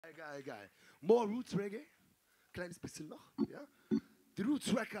geil. More roots reggae. Kleines bisschen noch, ja. The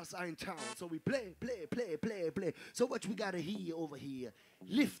roots Rockaz are in town, so we play. So what we gotta hear over here,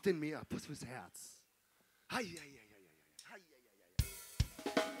 lifting me up, was fürs Herz. Hi, hi, hi, hi, hi, hi,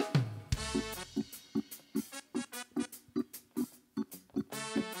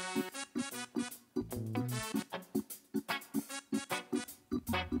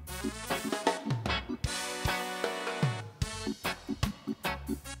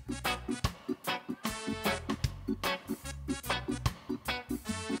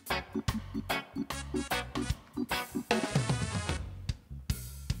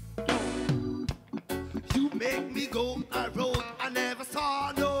 You make me go a road I never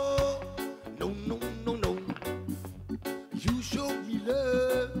saw, no. You showed me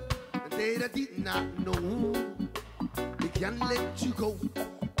love that I did not know. I can't let you go,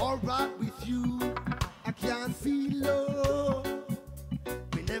 alright with you. I can't feel love.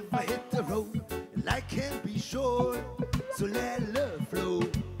 We never hit the road, and I can't be sure. So let love flow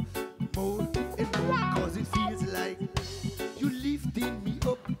more and more, cause it feels like you lifting me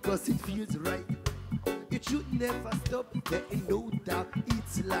up, cause it feels right. It should never stop, there ain't no doubt.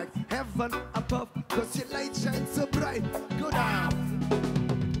 It's like heaven above, cause your light shines so bright. Go down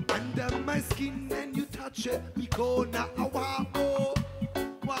under my skin and you touch it, because now I want more.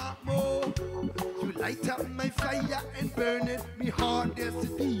 You light up my fire and burn it, me heart, yes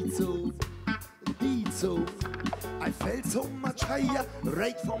indeed so. I felt so much higher,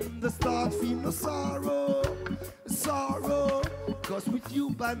 right from the start, feel no sorrow. Cause with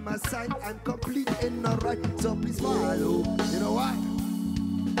you by my side, I'm complete and alright, so please follow. You know why?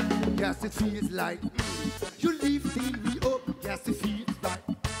 Yes, it feels like you lifting me up, yes, it feels like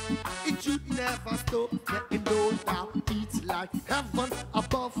it should never stop, there ain't no doubt. It's like heaven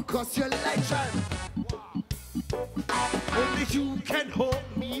above, cause your light shine. Only you can hold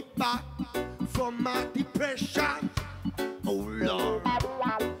me back from my depression. Oh Lord,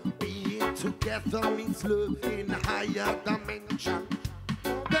 being together means love in a higher dimension.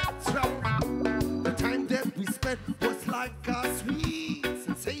 That's right. The time that we spent was like a sweet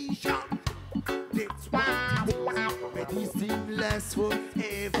sensation. That's what it is. Medicine lasts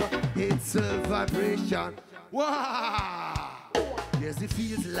forever. It's a vibration. Wow. Yes, it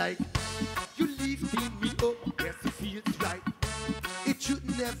feels like you lifting me up. Yes, it feels right. It should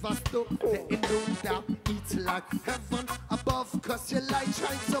never stop, there ain't no doubt. It's like heaven above, cause your light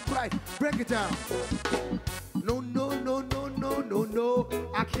shines so bright. Break it down. No,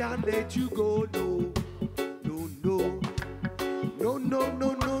 I can't let you go, no.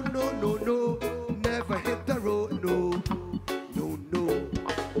 Never hit the road, no.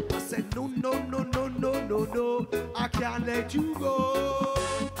 I said no, I can't let you go.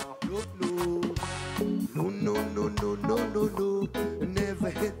 No, never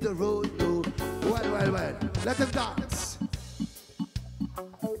hit the road, no. Well, let them dance.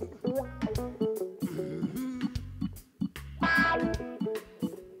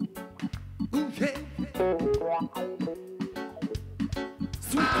 Okay.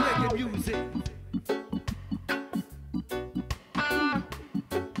 Sweet reggae music.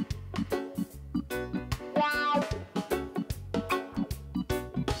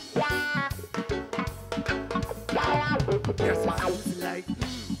 Yes, it feels like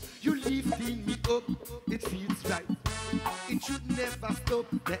you lifting me up, it feels right. It should never stop,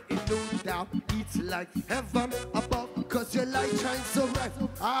 there ain't no doubt. It's like heaven above, cause your light shines so bright.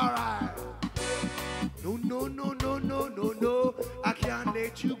 Alright. No, I can't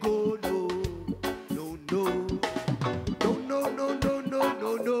let you go, no.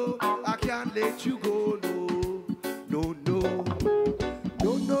 I can't let you go, no.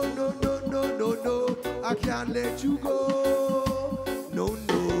 I can't let you go. No.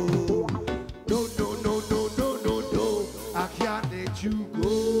 I can't let you go.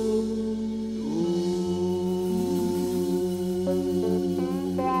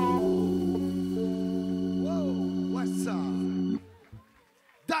 Whoa, what's up?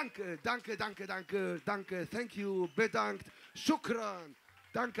 Danke. Thank you. Bedankt. Shukran.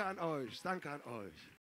 Danke an euch.